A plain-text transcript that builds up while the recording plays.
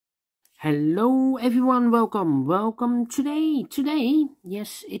Hello everyone, welcome today,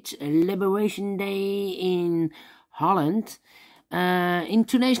 yes, it's Liberation Day in Holland. In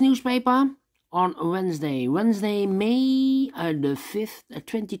today's newspaper on Wednesday, May the 5th,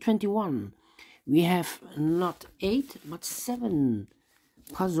 2021, we have not 8 but 7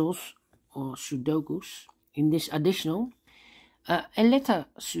 puzzles or Sudokus in this additional. A letter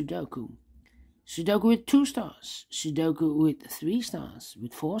Sudoku. Sudoku with 2 stars, Sudoku with 3 stars,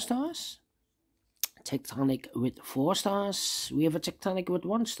 with 4 stars, tectonic with 4 stars, we have a tectonic with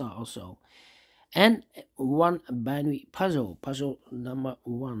 1 star also, and one binary puzzle number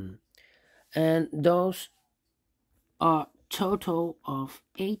 1. And those are total of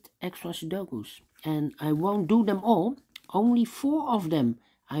 8 extra Sudokus, and I won't do them all, only 4 of them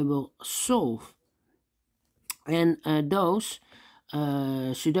I will solve. And those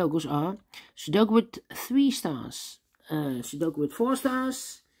Sudokus are Sudoku with 3 stars, Sudoku with 4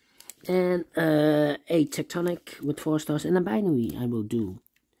 stars, and a tectonic with 4 stars, and a binary I will do.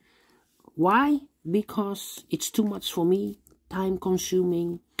 Why? Because it's too much for me, time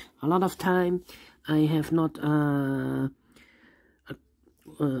consuming, a lot of time. I have not a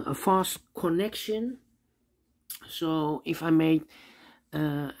fast connection, so if I made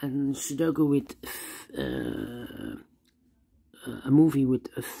a Sudoku with a movie with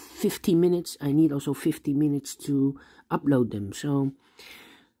 50 minutes, I need also 50 minutes to upload them, so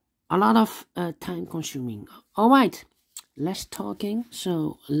a lot of time consuming. Alright, less talking,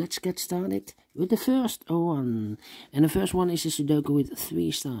 so let's get started with the first one. And the first one is a Sudoku with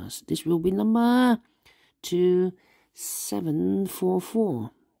 3 stars. This will be number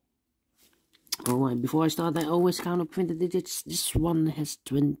 2744. Alright, before I start, I always count up printed digits. This one has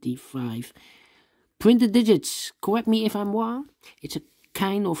 25 printed digits. Correct me if I'm wrong. It's a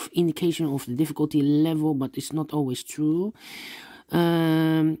kind of indication of the difficulty level, but it's not always true.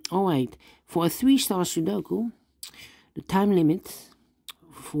 Alright, for a 3-star Sudoku, the time limit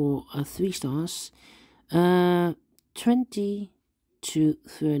for a 3 stars, 20 to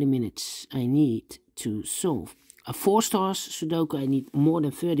 30 minutes I need to solve. A 4-star Sudoku I need more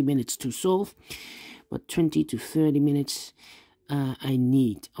than 30 minutes to solve, but 20 to 30 minutes I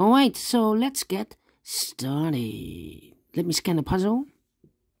need. Alright, so let's get started. Let me scan the puzzle.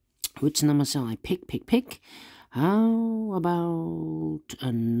 Which number shall I pick? How about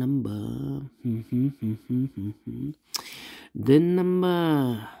a number? The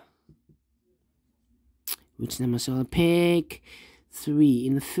number. Which number shall I pick? 3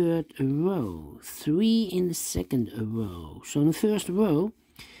 in the 3rd row. 3 in the 2nd row. So in the 1st row,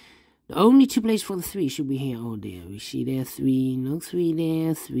 the only 2 places for the 3 should be here or there. We see there 3, no 3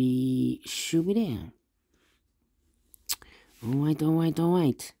 there, 3 should be there. Alright.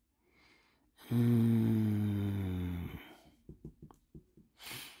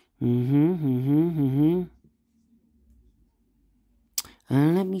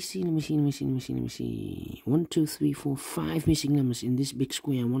 Let me see. 1, 2, 3, 4, 5 missing numbers in this big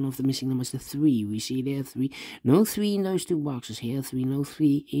square. One of the missing numbers is the 3. We see there 3. No 3 in those 2 boxes. Here 3, no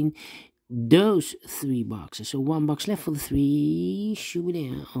 3 in those 3 boxes. So 1 box left for the 3. Should be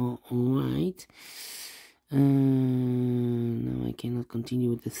there. Alright. No, I cannot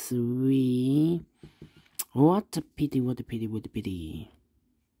continue with the 3. What a pity.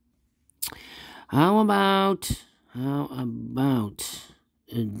 How about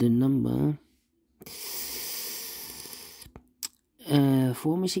the number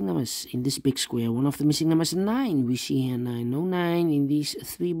 4 missing numbers in this big square. One of the missing numbers is 9. We see here 9. No 9 in these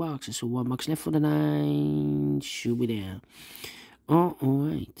 3 boxes. So 1 box left for the 9. Should be there.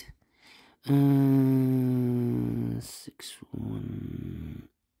 Alright.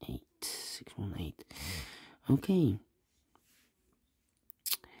 618. Okay.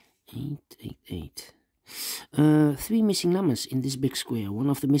 8. 3 missing numbers in this big square.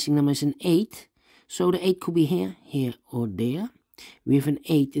 One of the missing numbers is an 8. So the 8 could be here, or there. We have an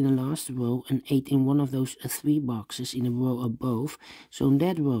 8 in the last row, an 8 in one of those 3 boxes in the row above. So in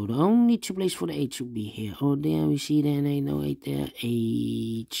that row, the only 2 places for the 8 should be here or there. We see there an 8, no 8 there.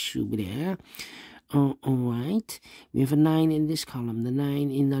 8 should be there. Alright. We have a 9 in this column, the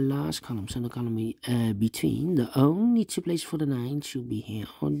 9 in the last column, so the column between. The only 2 places for the 9 should be here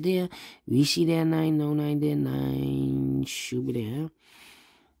or there. We see there 9, no 9 there. 9 should be there.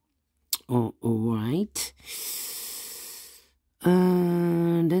 Alright.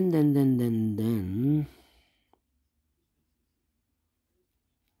 Then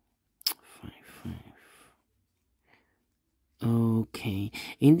 5. Okay. Okay,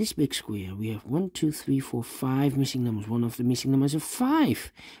 in this big square, we have 1, 2, 3, 4, 5 missing numbers. One of the missing numbers is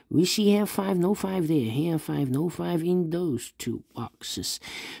 5. We see here 5, no 5 there. Here 5, no 5 in those two boxes.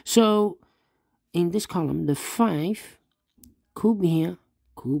 So, in this column, the 5 could be here,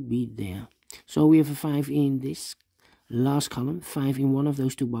 could be there. So, we have a 5 in this last column, 5 in one of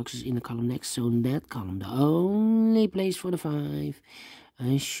those two boxes in the column next. So, in that column, the only place for the 5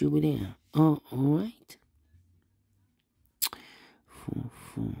 should be there. Oh, alright. 4,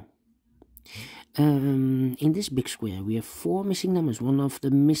 4. In this big square, we have 4 missing numbers. One of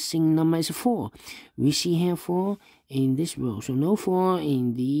the missing numbers is a 4. We see here 4 in this row. So no 4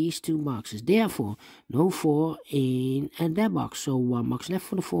 in these two boxes. Therefore, no 4 in that box. So 1 box left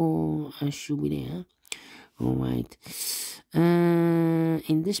for the 4 should be there. Alright.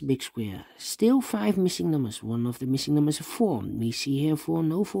 In this big square, still 5 missing numbers. One of the missing numbers is 4. We see here 4,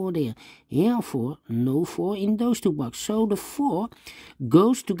 no 4 there. Here 4, no 4 in those two boxes. So the 4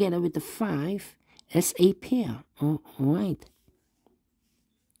 goes together with the 5 as a pair. Alright.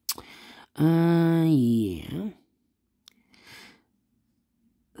 Yeah.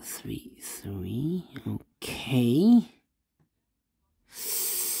 3, 3. Okay.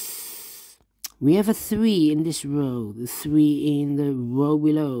 We have a 3 in this row, the 3 in the row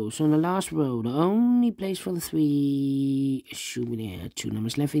below. So in the last row, the only place for the 3 should be there. 2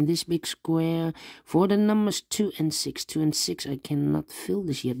 numbers left in this big square. For the numbers 2 and 6. 2 and 6, I cannot fill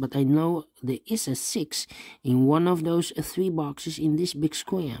this yet, but I know there is a 6 in one of those 3 boxes in this big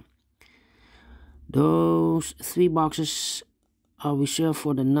square. Those 3 boxes are reserved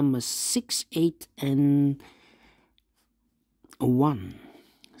for the numbers 6, 8, and 1.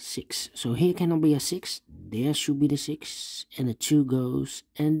 6. So here cannot be a 6. There should be the 6. And a 2 goes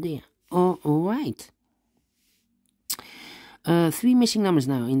and there. Alright. 3 missing numbers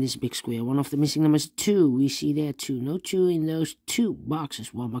now in this big square. One of the missing numbers is 2. We see there 2. No 2 in those 2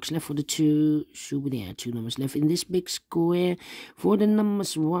 boxes. 1 box left for the 2. Should be there. 2 numbers left in this big square. For the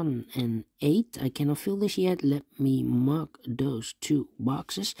numbers 1 and 8. I cannot fill this yet. Let me mark those 2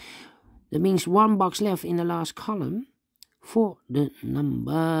 boxes. That means 1 box left in the last column. For the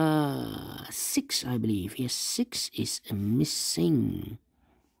number 6, I believe. Yes, 6 is missing.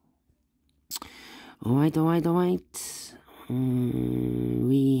 Alright.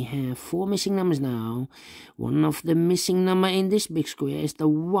 We have 4 missing numbers now. One of the missing number in this big square is the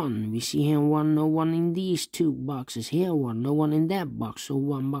 1. We see here 1, no 1 in these 2 boxes. Here 1, no 1 in that box. So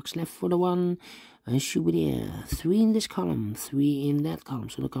 1 box left for the 1. Should be there. 3 in this column, 3 in that column.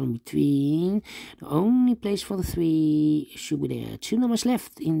 So the column between. The only place for the 3 should be there. 2 numbers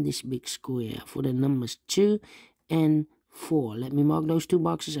left in this big square for the numbers 2 and 4. Let me mark those 2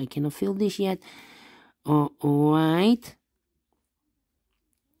 boxes. I cannot fill this yet. Alright.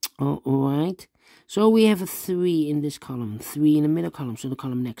 So we have a 3 in this column, 3 in the middle column. So the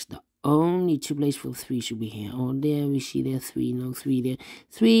column next, the only 2 places for 3 should be here. There we see there 3, no 3 there.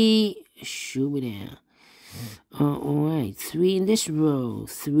 3 should be there. Alright, 3 in this row,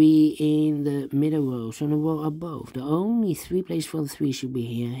 3 in the middle row, so in the row above. The only 3 places for the 3 should be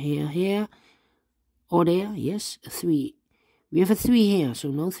here, or there. Yes, a 3. We have a 3 here, so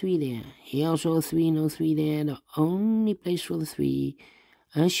no 3 there. Here also a 3, no 3 there. The only place for the 3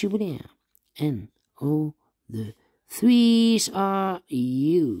 should be there. And all the 3s are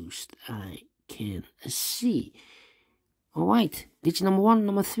used. I can see. Alright, digit number 1,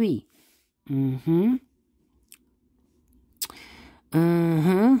 number 3.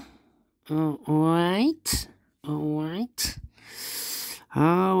 Alright.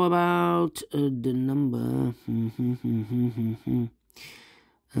 How about the number?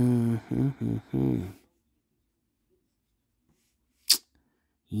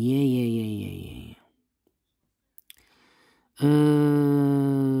 Yeah.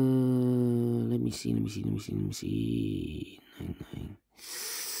 Let me see. 9.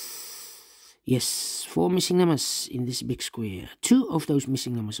 Yes, 4 missing numbers in this big square. 2 of those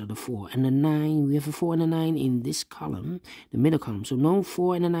missing numbers are the 4 and the 9. We have a 4 and a 9 in this column, the middle column. So no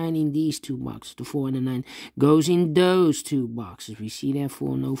 4 and a 9 in these 2 boxes. The 4 and the 9 goes in those 2 boxes. We see there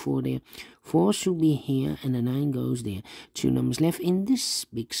 4, no 4 there. 4 should be here and the 9 goes there. 2 numbers left in this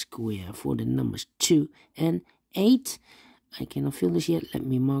big square for the numbers 2 and 8. I cannot fill this yet. Let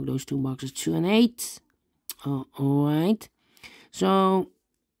me mark those 2 boxes, 2 and 8. Alright. So,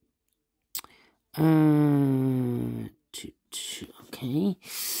 2, okay.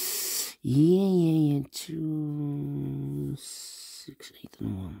 Yeah. 2, 6, 8,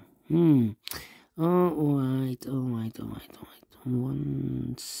 and 1. Alright.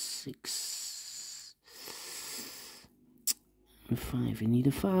 1, 6, 5. I need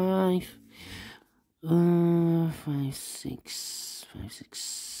a 5. 5, 6, 5,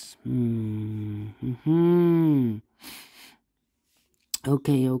 6.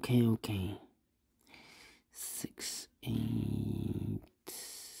 Okay. 6, 8,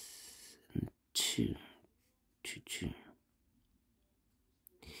 and 2, 2.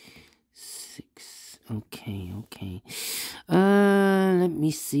 6. Okay. Let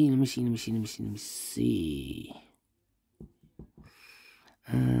me see. 7, 6.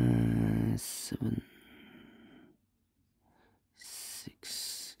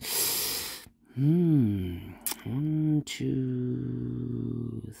 1,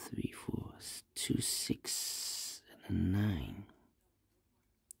 2, 3, 4, 2, 6, and 9.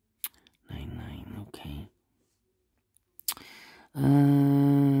 9. Okay.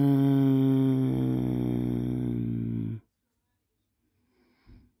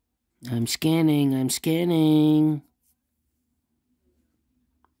 I'm scanning.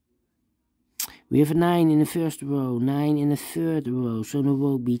 We have a 9 in the first row, 9 in the third row, so there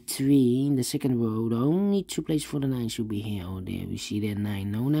will be 3 in the second row. The only 2 places for the 9 should be here or there. We see there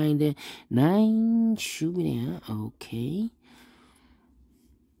 9, no 9 there. 9 should be there, okay.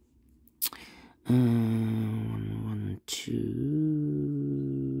 1,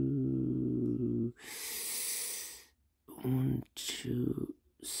 2, 1, 2,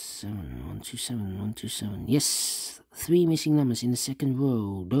 7, 1, 2, 7, 1, 2, 7. Yes, 3 missing numbers in the second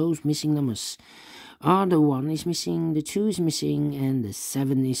row. Those missing numbers are the 1 is missing, the 2 is missing, and the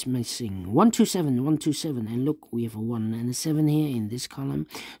 7 is missing. 1, 2, 7, 1, 2, 7. And look, we have a 1 and a 7 here in this column.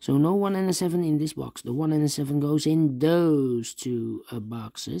 So no 1 and a 7 in this box. The 1 and a 7 goes in those 2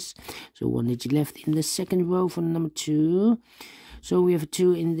 boxes. So 1 digit left in the second row for number 2. So we have a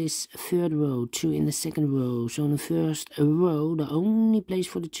 2 in this third row, 2 in the second row. So in the first row, the only place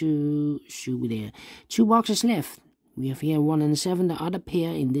for the 2 should be there. 2 boxes left. We have here 1 and a 7. The other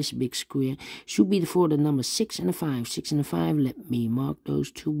pair in this big square should be for the number 6 and a 5. 6 and a 5. Let me mark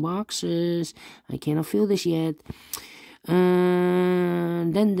those 2 boxes. I cannot fill this yet.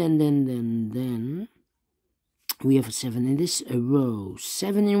 Then we have a 7 in this row.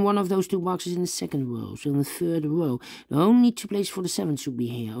 7 in one of those 2 boxes in the second row. So in the third row, the only 2 places for the 7 should be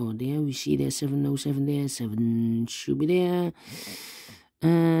here or there. We see there 7, no 7 there. 7 should be there.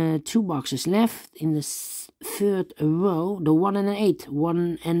 2 boxes left in the third row. The 1 and an 8.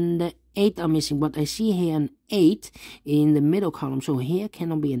 1 and the 8 are missing, but I see here an 8 in the middle column. So here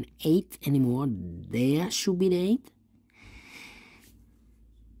cannot be an 8 anymore. There should be the 8.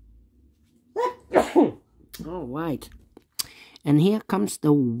 All right, and here comes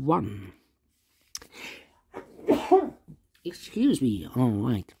the 1. Excuse me. All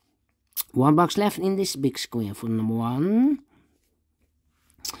right, 1 box left in this big square for number 1.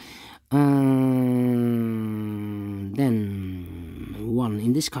 Then 1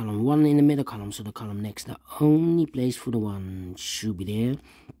 in this column, 1 in the middle column, so the column next. The only place for the 1 should be there.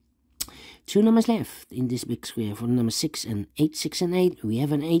 2 numbers left in this big square for number 6 and 8. 6 and 8. We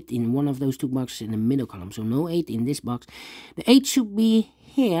have an 8 in one of those 2 boxes in the middle column, so no 8 in this box. The 8 should be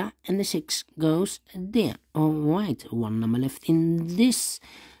here, and the 6 goes there. All right, 1 number left in this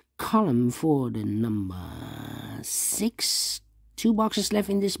column for the number 6. 2 boxes left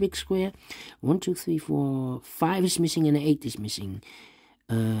in this big square. 1, 2, 3, 4, 5 is missing, and the 8 is missing.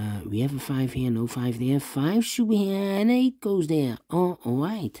 We have a 5 here, no 5 there. 5 should be here, and 8 goes there. All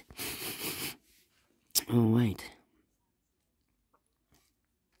right. All right.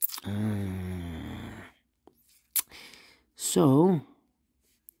 So,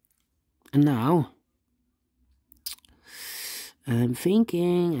 and now, I'm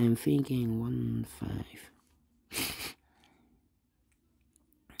thinking 1, 5.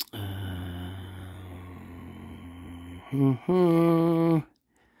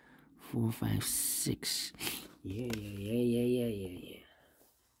 4, 5, 6. Yeah.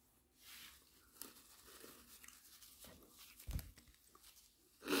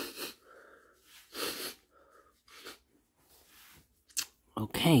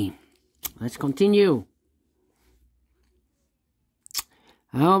 Okay, let's continue.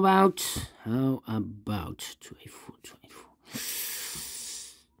 How about 2, 8, 4, 2, 8, 4.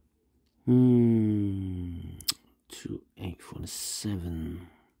 2, 8 for the 7.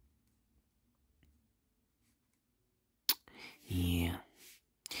 Yeah.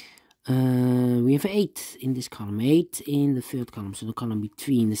 We have 8 in this column, 8 in the third column, so the column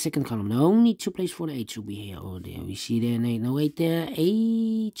between the second column. The only 2 places for the 8 should be here or there. We see there an 8, no 8 there,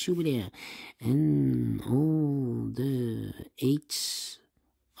 8 should be there. And all the 8s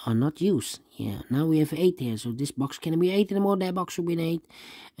are not used. Yeah, now we have 8 here, so this box cannot be 8 anymore. That box should be an 8,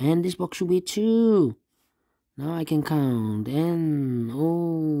 and this box should be a 2. Now I can count, and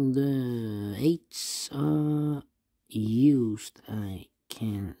all the 8s are used. I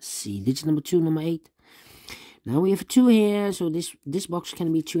see. Digit number 2, number 8. Now we have a 2 here, so this box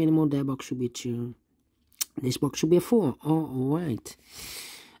can't be a 2 anymore. That box should be a 2. This box should be a 4. Alright.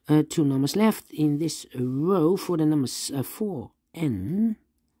 2 numbers left in this row for the numbers 4 and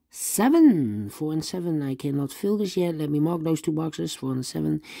 7. 4 and 7. I cannot fill this yet. Let me mark those 2 boxes. 4 and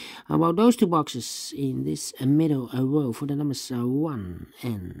 7. How about those 2 boxes in this middle row for the numbers 1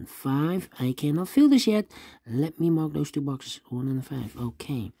 and 5? I cannot fill this yet. Let me mark those 2 boxes. 1 and 5.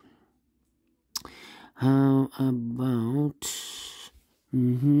 Okay. How about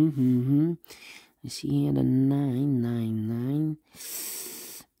I see here the 9, 9, 9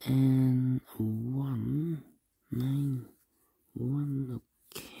 and 1, 9, 1.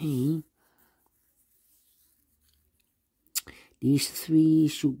 Okay. These 3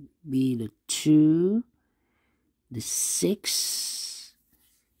 should be the 2, the 6,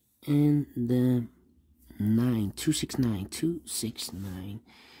 and the 9. 2, 6, 9. 2, 6, 9.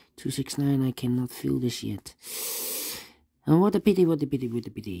 2, 6, 9. I cannot fill this yet. And what a pity, what a pity, what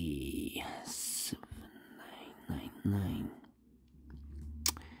a pity. 7, 9, 9, 9.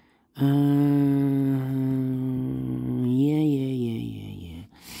 Yeah.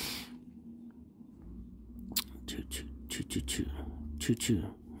 2, 2.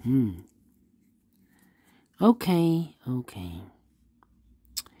 Okay.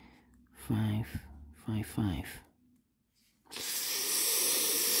 5.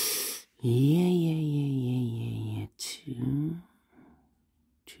 Yeah. 2.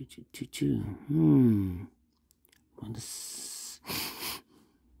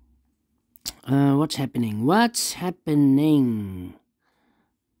 What's happening?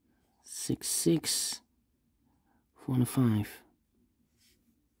 6, 6. 4 and 5.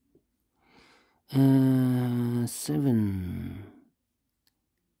 7.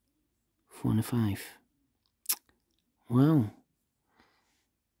 4 and 5. Well,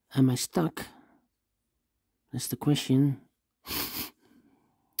 am I stuck? That's the question.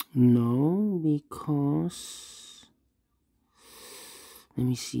 No, because let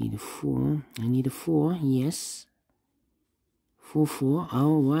me see the 4. I need a 4. Yes. 4, 4.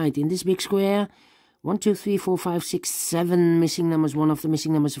 All right. In this big square, 1, 2, 3, 4, 5, 6, 7 missing numbers. One of the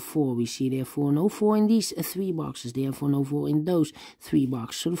missing numbers is 4. We see therefore no 4 in these 3 boxes. Therefore no 4 in those 3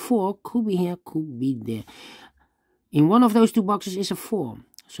 boxes. So the 4 could be here, could be there. In one of those 2 boxes is a 4.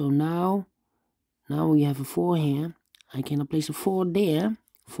 So now we have a 4 here. I cannot place a 4 there.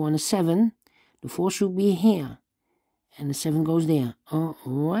 4 and a 7. The 4 should be here. And the 7 goes there.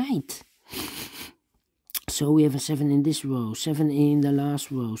 Alright. So we have a 7 in this row, 7 in the last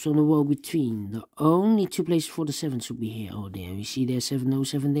row. So the row between, the only 2 places for the 7 should be here or there. We see there 7, no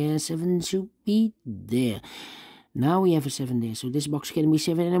 7 there, 7 should be there. Now we have a 7 there. So this box can't be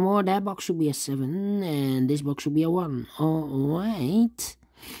 7 anymore. That box should be a 7 and this box should be a 1. Alright.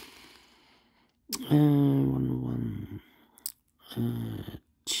 1,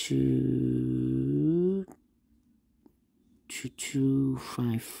 2, 2,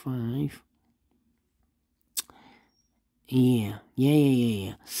 5, 5. Yeah.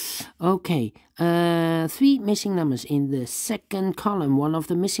 Okay. 3 missing numbers in the second column. One of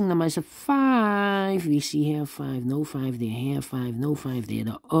the missing numbers is a 5. We see here 5, no 5 there. Here 5, no 5 there.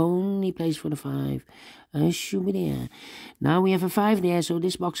 The only place for the 5 should be there. Now we have a 5 there, so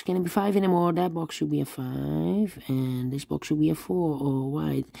this box can't be 5 anymore. That box should be a 5, and this box should be a 4.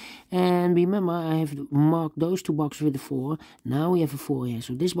 Alright. And remember, I have marked those 2 boxes with a 4. Now we have a 4 here,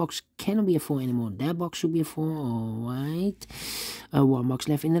 so this box cannot be a 4 anymore. That box should be a 4. Alright. 1 box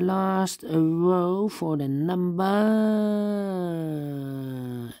left in the last row for the number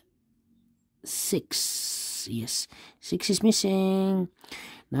 6. Yes, 6 is missing.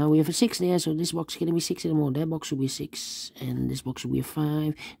 Now we have a 6 there, so this box can't be 6 anymore. That box should be a 6, and this box should be a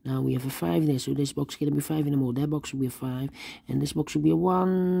 5. Now we have a 5 there, so this box can't be 5 anymore. That box should be a 5, and this box should be a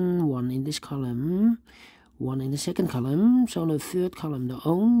 1. 1 in this column, 1 in the second column. So the third column, the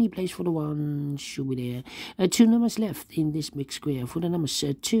only place for the 1 should be there. 2 numbers left in this big square for the numbers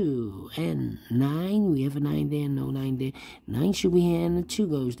 2 and 9. We have a 9 there, no 9 there. 9 should be here, and the 2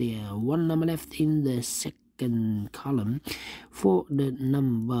 goes there. 1 number left in the second column for the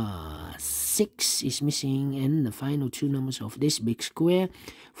number 6 is missing, and the final 2 numbers of this big square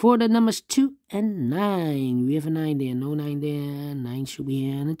for the numbers 2 and 9. We have a 9 there, no 9 there. 9 should be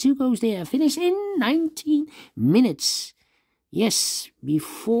here, and the 2 goes there. Finish in 19 minutes. Yes,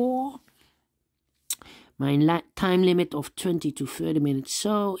 before my time limit of 20 to 30 minutes.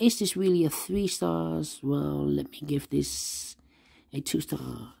 So is this really a 3 stars? Well, let me give this a 2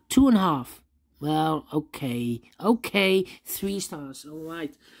 star, 2.5. Well, okay, 3 stars. All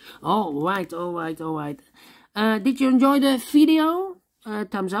right. Did you enjoy the video?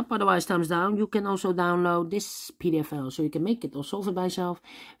 thumbs up, otherwise thumbs down. You can also download this PDF file so you can make it or solve it by yourself.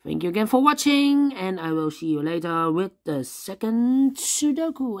 Thank you again for watching, and I will see you later with the second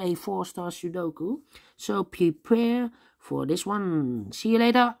Sudoku, a 4-star Sudoku. So prepare for this one. See you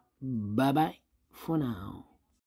later. Bye bye for now.